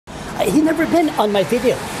He never been on my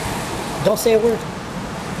video. Don't say a word.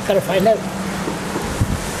 Gotta find out.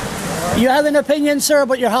 You have an opinion, sir,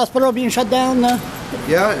 about your hospital being shut down?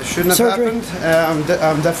 Yeah, it shouldn't have happened.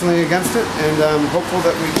 I'm definitely against it, and I'm hopeful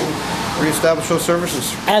that we can reestablish those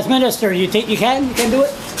services. As minister, you think you can? You can do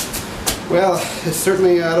it? Well, it's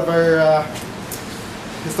certainly out of our.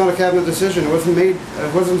 It's not a cabinet decision. It wasn't made.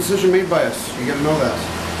 It wasn't a decision made by us. You got to know that.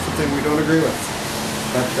 It's something we don't agree with.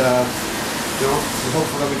 But you know, we're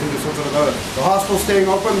hopeful that we can do something about it. The hospital's staying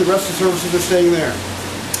open. The rest of the services are staying there.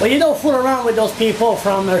 Well, you don't fool around with those people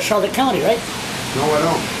from Charlotte County, right? No, I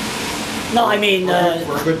don't. No, I mean...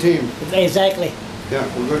 we're a good team. Exactly. Yeah,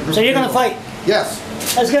 we're good group. So you're going to fight? Yes.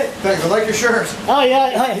 That's good. Thanks. I like your shirt. Oh,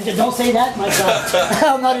 yeah. Don't say that, my God.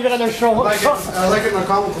 I'm not even going to show I like it in a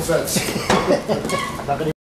comical sense.